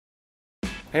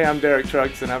Hey, I'm Derek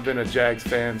Trucks, and I've been a Jags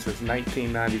fan since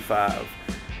 1995.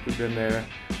 We've been there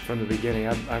from the beginning.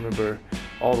 I remember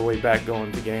all the way back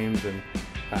going to games, and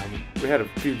we had a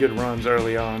few good runs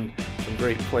early on, some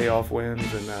great playoff wins,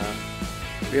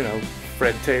 and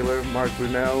Fred Taylor, Mark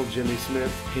Brunell, Jimmy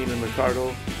Smith, Keenan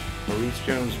McCardle, Maurice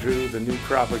Jones-Drew, the new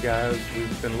crop of guys.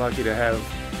 We've been lucky to have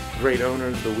great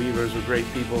owners. The Weavers were great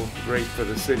people, great for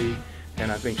the city, and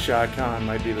I think Shad Khan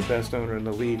might be the best owner in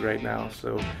the league right now.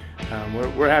 So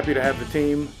we're happy to have the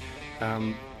team.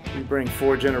 We bring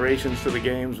 4 generations to the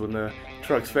games. When the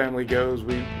Trucks family goes,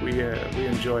 we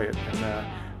enjoy it, and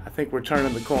I think we're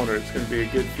turning the corner. It's going to be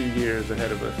a good few years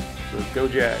ahead of us. So go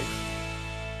Jags.